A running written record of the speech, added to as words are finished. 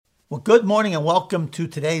Well, good morning and welcome to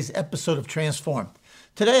today's episode of Transformed.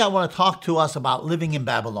 Today I want to talk to us about living in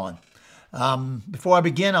Babylon. Before I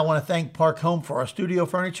begin, I want to thank Park Home for our studio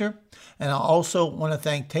furniture, and I also want to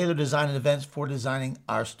thank Taylor Design and Events for designing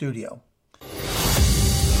our studio.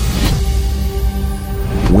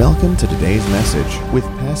 Welcome to today's message with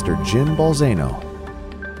Pastor Jim Balzano.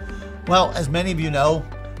 Well, as many of you know,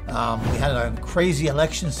 we had a crazy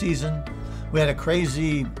election season. We had a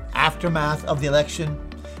crazy aftermath of the election.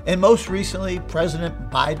 And most recently, President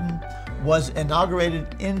Biden was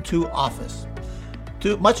inaugurated into office,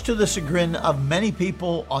 much to the chagrin of many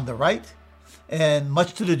people on the right and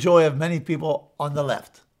much to the joy of many people on the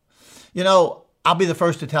left. You know, I'll be the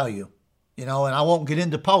first to tell you, and I won't get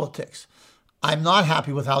into politics. I'm not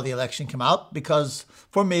happy with how the election came out because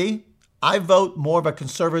for me, I vote more of a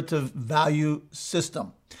conservative value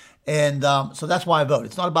system. And so that's why I vote.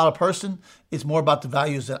 It's not about a person. It's more about the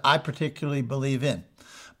values that I particularly believe in.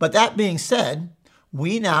 But that being said,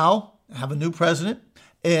 we now have a new president,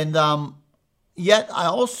 and yet I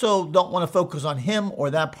also don't want to focus on him or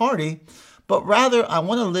that party, but rather I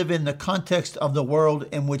want to live in the context of the world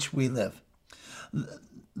in which we live.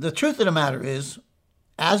 The truth of the matter is,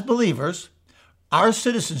 as believers, our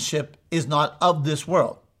citizenship is not of this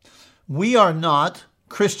world. We are not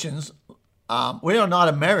Christians. We are not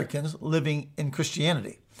Americans living in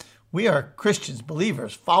Christianity. We are Christians,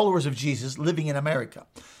 believers, followers of Jesus living in America.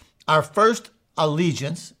 Our first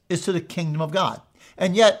allegiance is to the kingdom of God.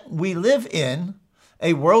 And yet we live in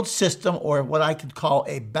a world system, or what I could call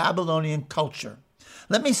a Babylonian culture.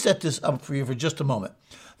 Let me set this up for you for just a moment.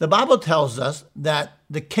 The Bible tells us that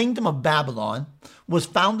the kingdom of Babylon was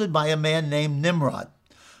founded by a man named Nimrod.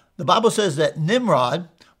 The Bible says that Nimrod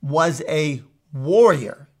was a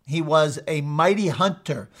warrior. He was a mighty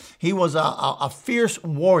hunter. He was a fierce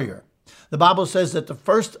warrior. The Bible says that the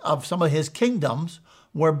first of some of his kingdoms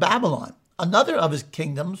were Babylon. Another of his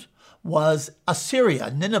kingdoms was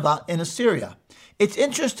Assyria, Nineveh in Assyria. It's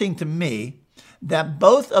interesting to me that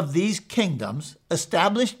both of these kingdoms,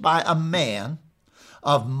 established by a man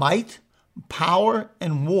of might, power,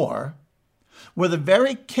 and war, were the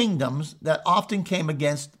very kingdoms that often came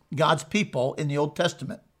against God's people in the Old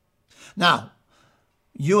Testament. Now,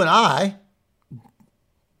 you and I,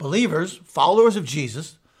 believers, followers of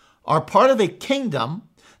Jesus, are part of a kingdom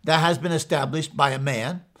that has been established by a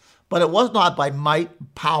man, but it was not by might,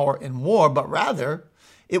 power, and war, but rather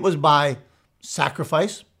it was by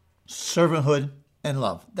sacrifice, servanthood, and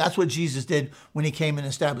love. That's what Jesus did when he came and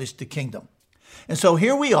established the kingdom. And so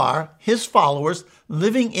here we are, his followers,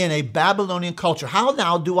 living in a Babylonian culture. How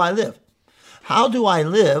now do I live? How do I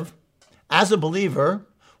live as a believer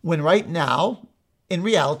when right now, in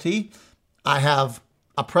reality, I have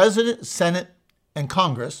a president, Senate, and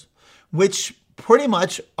Congress, which pretty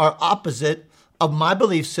much are opposite of my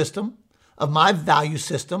belief system, of my value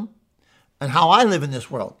system, and how I live in this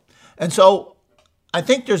world. And so I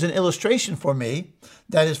think there's an illustration for me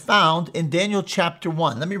that is found in Daniel chapter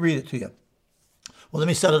 1. Let me read it to you. Well, let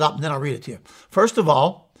me set it up and then I'll read it to you. First of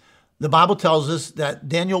all, the Bible tells us that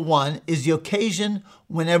Daniel 1 is the occasion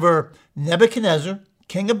whenever Nebuchadnezzar,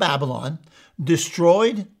 king of Babylon,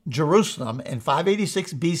 destroyed Jerusalem in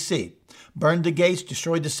 586 BC, burned the gates,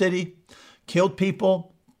 destroyed the city, killed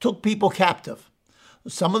people, took people captive.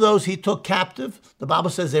 Some of those he took captive, the Bible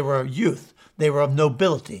says they were youth, they were of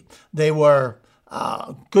nobility, they were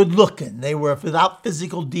good looking, they were without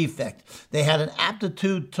physical defect, they had an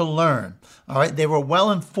aptitude to learn, all right, they were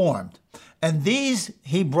well informed. And these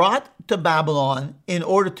he brought to Babylon in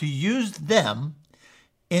order to use them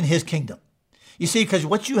in his kingdom. You see, because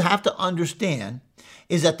what you have to understand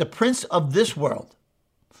is that the prince of this world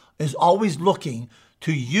is always looking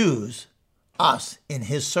to use us in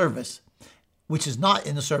his service, which is not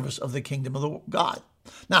in the service of the kingdom of God.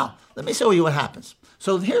 Now, let me show you what happens.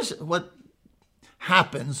 So here's what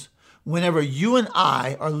happens whenever you and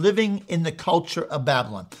I are living in the culture of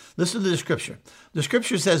Babylon. Listen to the scripture. The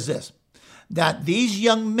scripture says this, that these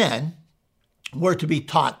young men were to be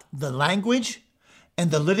taught the language and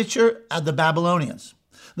the literature of the Babylonians.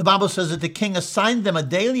 The Bible says that the king assigned them a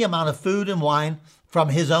daily amount of food and wine from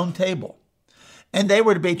his own table. And they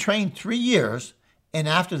were to be trained 3 years, and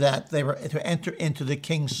after that, they were to enter into the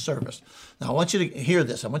king's service. Now, I want you to hear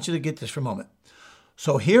this. I want you to get this for a moment.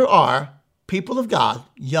 So here are people of God,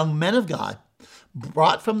 young men of God,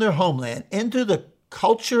 brought from their homeland into the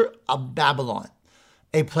culture of Babylon,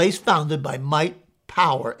 a place founded by might,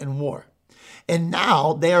 power, and war. And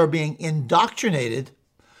now they are being indoctrinated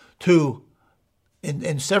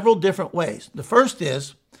in several different ways. The first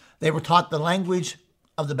is they were taught the language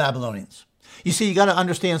of the Babylonians. You see, you got to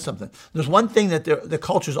understand something. There's one thing that the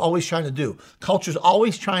culture is always trying to do. Culture is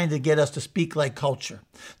always trying to get us to speak like culture.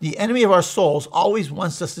 The enemy of our souls always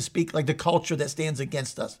wants us to speak like the culture that stands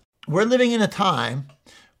against us. We're living in a time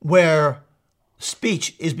where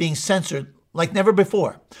speech is being censored like never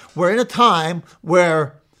before. We're in a time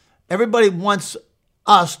where everybody wants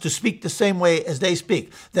us to speak the same way as they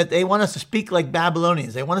speak, that they want us to speak like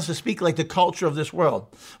Babylonians. They want us to speak like the culture of this world.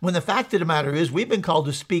 When the fact of the matter is, we've been called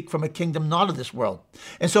to speak from a kingdom not of this world.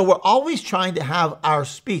 And so we're always trying to have our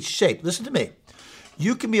speech shaped. Listen to me.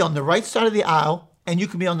 You can be on the right side of the aisle and you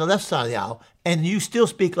can be on the left side of the aisle and you still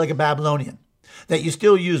speak like a Babylonian. That you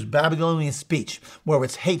still use Babylonian speech, where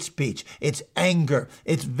it's hate speech, it's anger,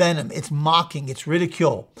 it's venom, it's mocking, it's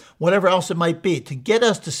ridicule, whatever else it might be, to get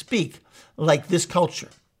us to speak like this culture.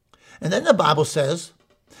 And then the Bible says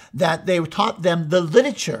that they taught them the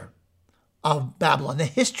literature of Babylon, the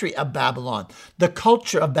history of Babylon, the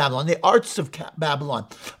culture of Babylon, the arts of Babylon,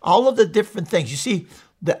 all of the different things. You see,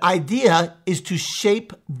 the idea is to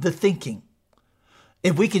shape the thinking.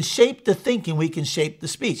 If we can shape the thinking, we can shape the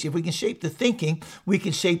speech. If we can shape the thinking, we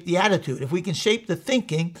can shape the attitude. If we can shape the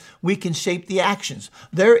thinking, we can shape the actions.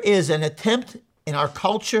 There is an attempt in our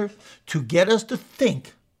culture to get us to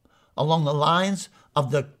think along the lines of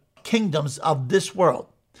the kingdoms of this world.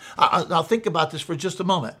 I'll think about this for just a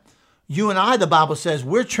moment. You and I, the Bible says,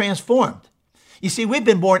 we're transformed. You see, we've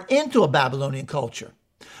been born into a Babylonian culture.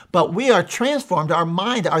 But we are transformed. Our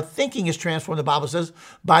mind, our thinking is transformed, the Bible says,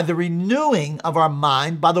 by the renewing of our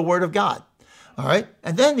mind by the word of God. All right?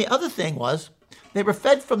 And then the other thing was they were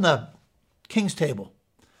fed from the king's table.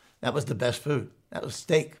 That was the best food. That was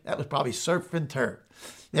steak. That was probably surf and turf.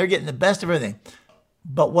 They're getting the best of everything.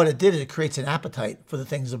 But what it did is it creates an appetite for the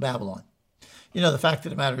things of Babylon. You know, the fact of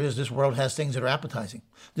the matter is this world has things that are appetizing.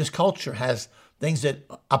 This culture has things that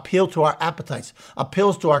appeal to our appetites,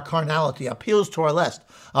 appeals to our carnality, appeals to our lust.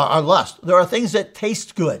 There are things that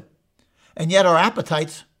taste good, and yet our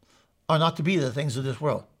appetites are not to be the things of this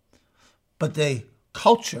world. But the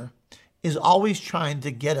culture is always trying to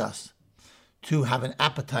get us to have an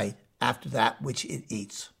appetite after that which it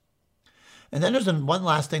eats. And then there's one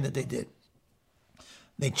last thing that they did.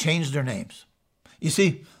 They changed their names. You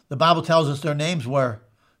see, the Bible tells us their names were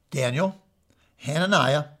Daniel,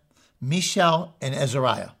 Hananiah, Mishael, and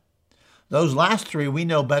Azariah. Those last three we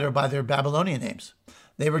know better by their Babylonian names.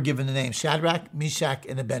 They were given the name Shadrach, Meshach,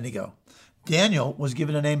 and Abednego. Daniel was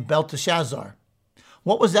given the name Belteshazzar.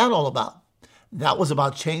 What was that all about? That was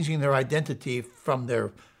about changing their identity from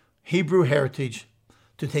their Hebrew heritage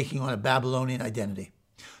to taking on a Babylonian identity.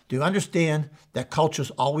 Do you understand that culture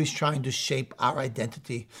is always trying to shape our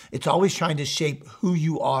identity? It's always trying to shape who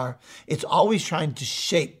you are. It's always trying to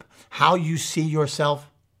shape how you see yourself.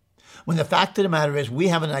 When the fact of the matter is we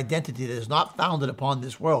have an identity that is not founded upon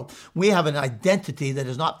this world. We have an identity that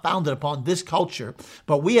is not founded upon this culture,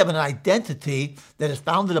 but we have an identity that is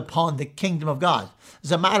founded upon the kingdom of God.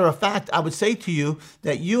 As a matter of fact, I would say to you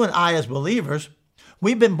that you and I as believers,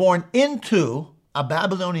 we've been born into a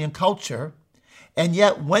Babylonian culture, and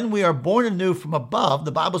yet when we are born anew from above,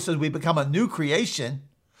 the Bible says we become a new creation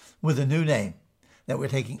with a new name that we're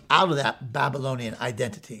taking out of that Babylonian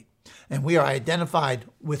identity. And we are identified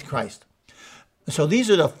with Christ. So these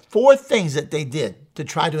are the four things that they did to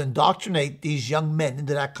try to indoctrinate these young men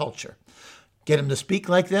into that culture. Get them to speak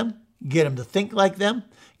like them, get them to think like them,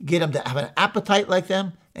 get them to have an appetite like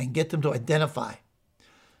them, and get them to identify.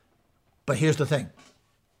 But here's the thing.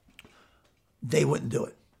 They wouldn't do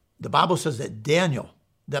it. The Bible says that Daniel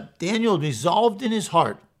resolved in his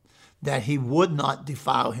heart that he would not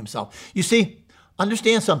defile himself. You see,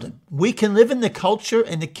 understand something. We can live in the culture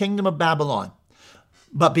and the kingdom of Babylon,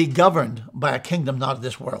 but be governed by a kingdom not of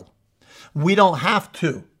this world. We don't have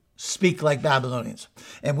to speak like Babylonians,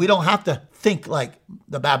 and we don't have to think like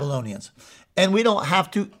the Babylonians, and we don't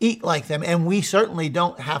have to eat like them, and we certainly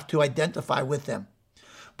don't have to identify with them,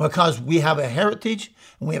 because we have a heritage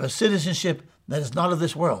and we have a citizenship that is not of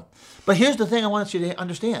this world. But here's the thing I want you to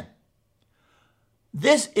understand.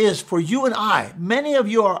 This is for you and I. Many of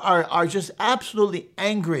you are just absolutely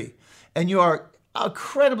angry, and you are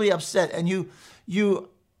incredibly upset, and you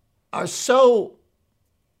are so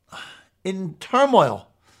in turmoil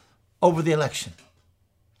over the election.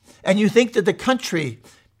 And you think that the country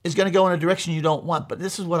is going to go in a direction you don't want. But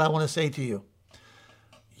this is what I want to say to you.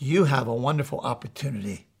 You have a wonderful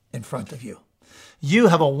opportunity in front of you. You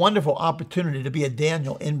have a wonderful opportunity to be a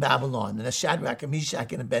Daniel in Babylon and a Shadrach, a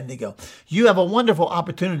Meshach, and Abednego. You have a wonderful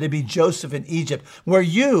opportunity to be Joseph in Egypt, where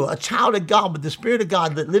you, a child of God with the Spirit of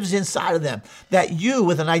God that lives inside of them, that you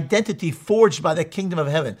with an identity forged by the kingdom of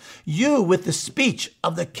heaven, you with the speech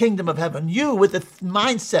of the kingdom of heaven, you with the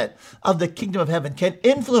mindset of the kingdom of heaven can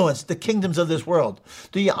influence the kingdoms of this world.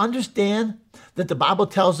 Do you understand that the Bible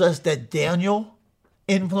tells us that Daniel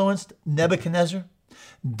influenced Nebuchadnezzar?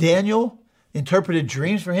 Daniel interpreted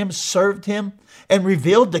dreams for him, served him, and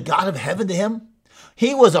revealed the God of heaven to him.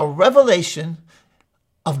 He was a revelation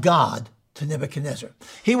of God to Nebuchadnezzar.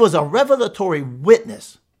 He was a revelatory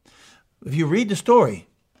witness. If you read the story,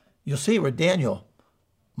 you'll see where Daniel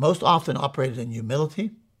most often operated in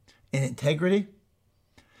humility and integrity,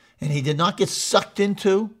 and he did not get sucked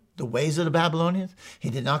into the ways of the Babylonians. He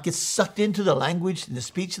did not get sucked into the language and the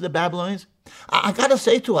speech of the Babylonians. I got to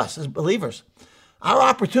say to us as believers, our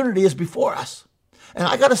opportunity is before us. And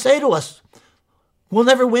I got to say to us, we'll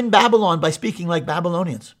never win Babylon by speaking like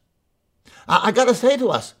Babylonians. I got to say to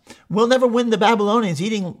us, we'll never win the Babylonians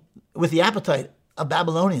eating with the appetite of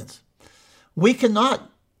Babylonians. We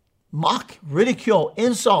cannot mock, ridicule,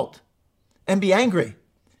 insult, and be angry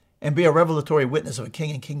and be a revelatory witness of a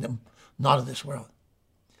king and kingdom not of this world.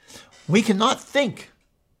 We cannot think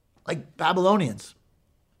like Babylonians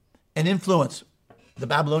and influence the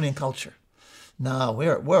Babylonian culture. No,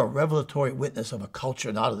 we're a revelatory witness of a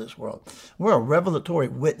culture not of this world. We're a revelatory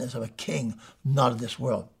witness of a king not of this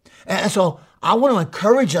world. And so I want to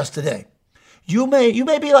encourage us today. You may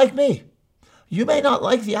be like me. You may not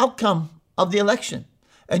like the outcome of the election.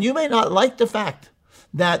 And you may not like the fact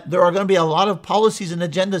that there are going to be a lot of policies and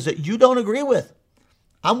agendas that you don't agree with.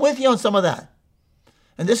 I'm with you on some of that.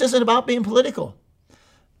 And this isn't about being political.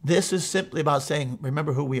 This is simply about saying,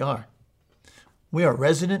 remember who we are. We are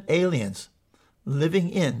resident aliens living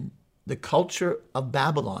in the culture of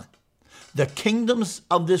Babylon, the kingdoms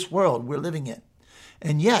of this world we're living in.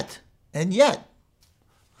 And yet,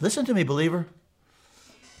 listen to me, believer,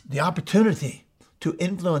 the opportunity to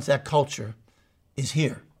influence that culture is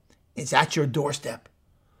here. It's at your doorstep.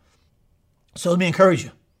 So let me encourage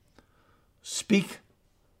you. Speak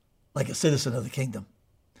like a citizen of the kingdom.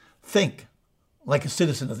 Think like a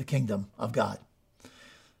citizen of the kingdom of God.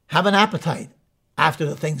 Have an appetite after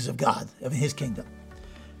the things of God, of his kingdom.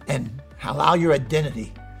 And allow your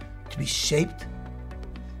identity to be shaped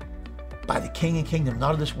by the king and kingdom,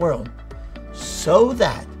 not of this world, so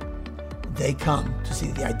that they come to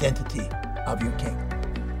see the identity of your king.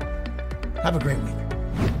 Have a great week.